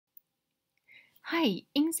Hi,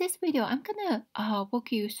 in this video, I'm gonna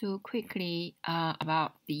walk you through quickly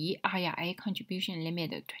about the IRA contribution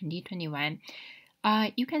limit 2021.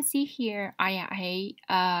 You can see here IRA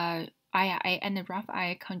and the Roth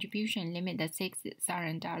IRA contribution limit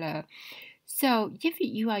 $6,000. So if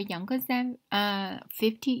you are younger than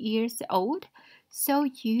 50 years old, so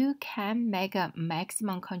you can make a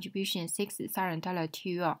maximum contribution $6,000 to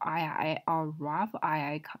your IRA or Roth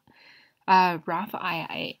IRA.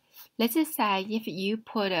 Let's just say if you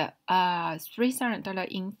put $3,000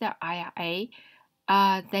 in the IRA,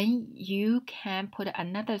 then you can put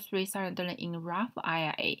another $3,000 in Roth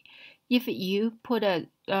IRA. If you put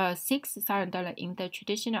 $6,000 in the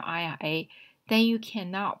traditional IRA, then you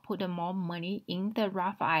cannot put more money in the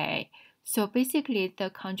Roth IRA. So basically, the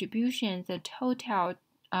contribution, the total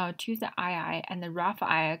to the IRA and the Roth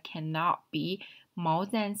IRA cannot be more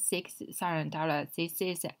than $6,000. This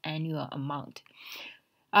is the annual amount.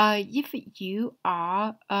 If you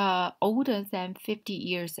are older than 50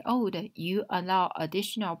 years old, you allow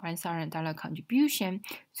additional $1,000 contribution.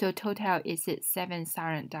 So total is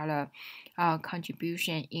 $7,000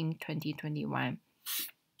 contribution in 2021.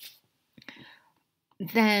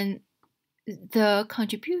 Then the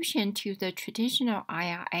contribution to the traditional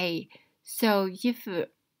IRA. So if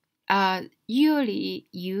usually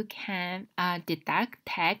you can deduct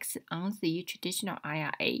tax on the traditional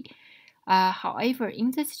IRA. However,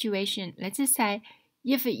 in the situation, let's just say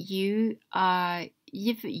if you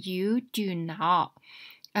do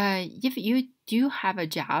have a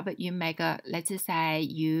job, you make let's just say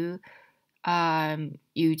you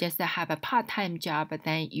just have a part-time job, but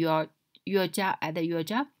then your job at your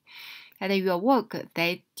work,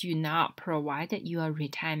 they do not provide your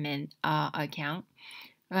retirement account.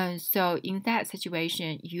 So in that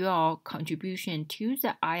situation, your contribution to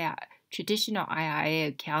the traditional IRA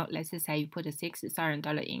account, let's say you put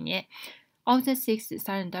 $6,000 in it, all the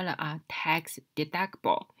 $6,000 are tax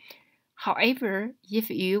deductible. However, if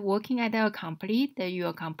you're working at a company, that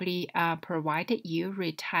your company provided you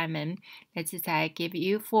retirement, let's say give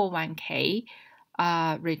you 401k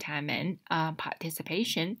retirement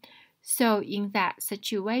participation. So in that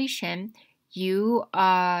situation, your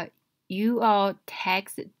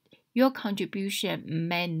contribution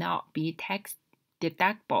may not be tax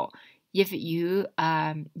deductible if your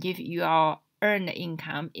earned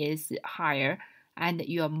income is higher and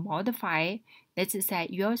your modified, let's say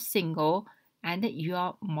you're single and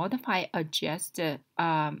your modified adjusted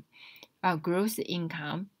gross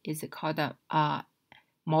income is called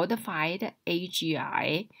modified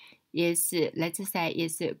AGI, is let's say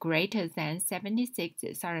is greater than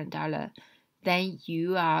 $76,000, then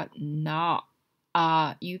you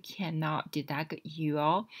cannot deduct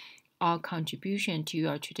your contribution to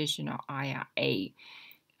your traditional IRA.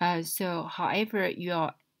 So, however,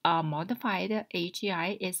 your modified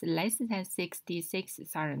AGI is less than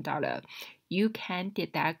 $66,000, you can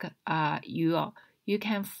deduct you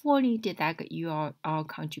can fully deduct your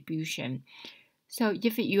contribution. So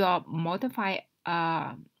if your modified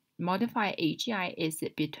AGI is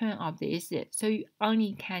between of this, so you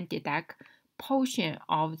only can deduct portion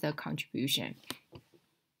of the contribution.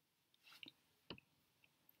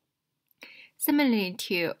 Similarly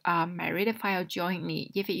to married file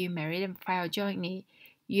jointly, if you married file jointly,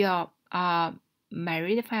 your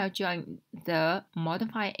married file joint the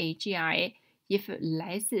modified AGI if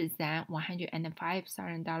less than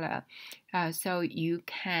 $105,000, so you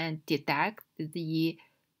can deduct the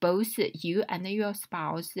both you and your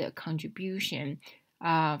spouse contribution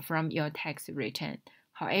from your tax return.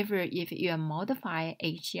 However, if your modified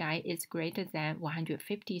AGI is greater than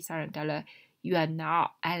 $150,000, you are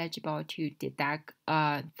not eligible to deduct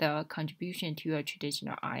the contribution to your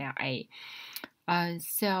traditional IRA.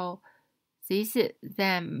 So this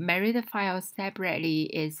then married file separately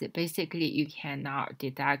is basically you cannot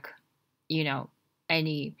deduct,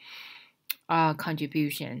 any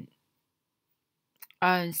contribution.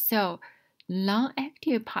 So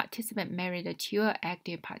non-active participant married to an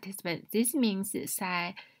active participant. This means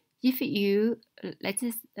that if you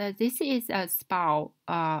this is a spouse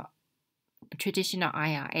traditional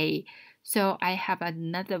IRA. So I have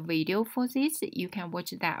another video for this. You can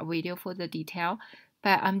watch that video for the detail.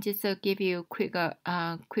 But I'm just give you a quick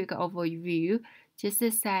overview. Just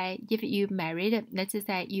to say, if you married, let's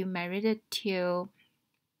say you married to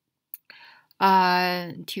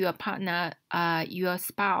a partner, your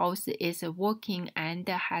spouse is working and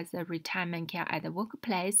has a retirement care at the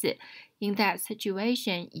workplace. In that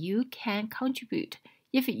situation, you can contribute.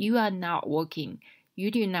 If you are not working, you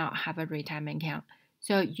do not have a retirement account,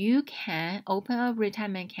 so you can open a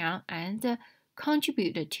retirement account and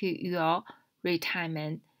contribute to your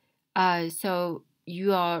retirement So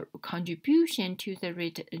your contribution to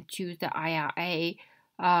the IRA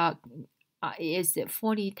is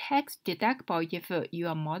fully tax deductible if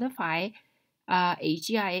your modified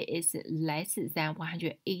AGI is less than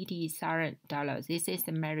 $180,000. This is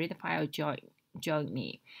the married file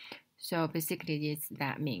jointly. So basically, this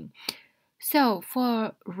that mean. So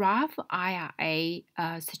for Roth IRA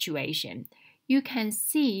situation, you can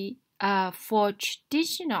see for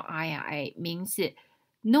traditional IRA means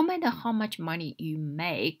no matter how much money you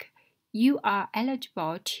make, you are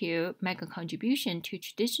eligible to make a contribution to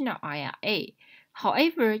traditional IRA.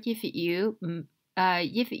 However, if you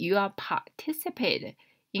are participate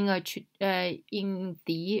in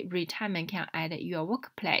the retirement account at your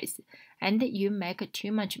workplace and you make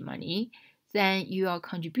too much money, then your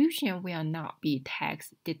contribution will not be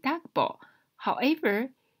tax deductible.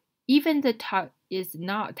 However, even the tax is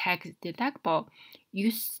not tax deductible,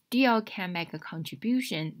 you still can make a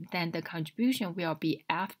contribution, then the contribution will be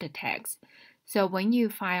after tax. So when you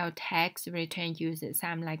file tax return using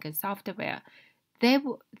some like a software, they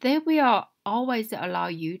will always allow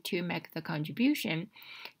you to make the contribution.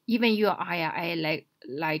 Even your IRA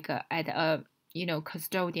at a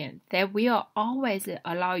custodian, they will always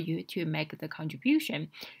allow you to make the contribution.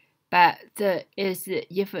 But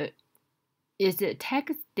if it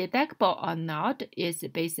tax deductible or not is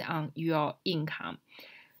based on your income.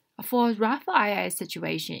 For Roth IRA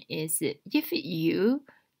situation is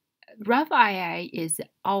Roth IRA is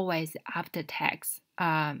always after tax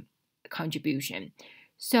contribution.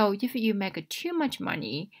 So if you make too much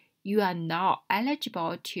money, you are not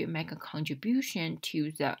eligible to make a contribution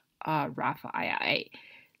to the Roth IRA.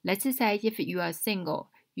 Let's say if you are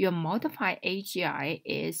single, your modified AGI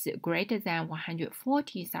is greater than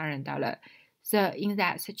 $140,000. So in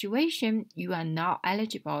that situation, you are not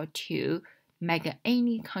eligible to make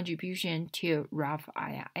any contribution to Roth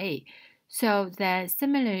IRA. So then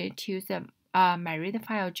similarly to the married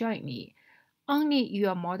file jointly, only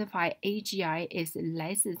your modified AGI is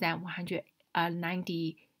less than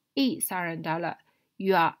 $198,000,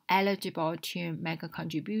 you are eligible to make a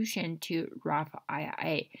contribution to Roth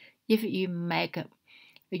IRA. If you make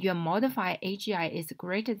your modified AGI is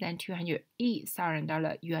greater than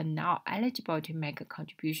 $208,000, you are not eligible to make a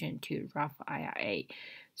contribution to Roth IRA.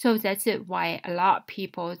 So that's why a lot of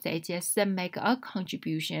people, they just make a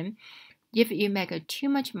contribution. If you make too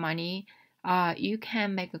much money, you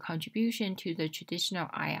can make a contribution to the traditional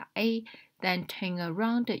IRA, then turn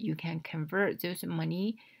around, you can convert those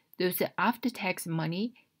after-tax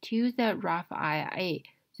money to the Roth IRA.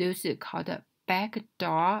 Those are called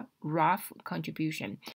backdoor Roth contribution.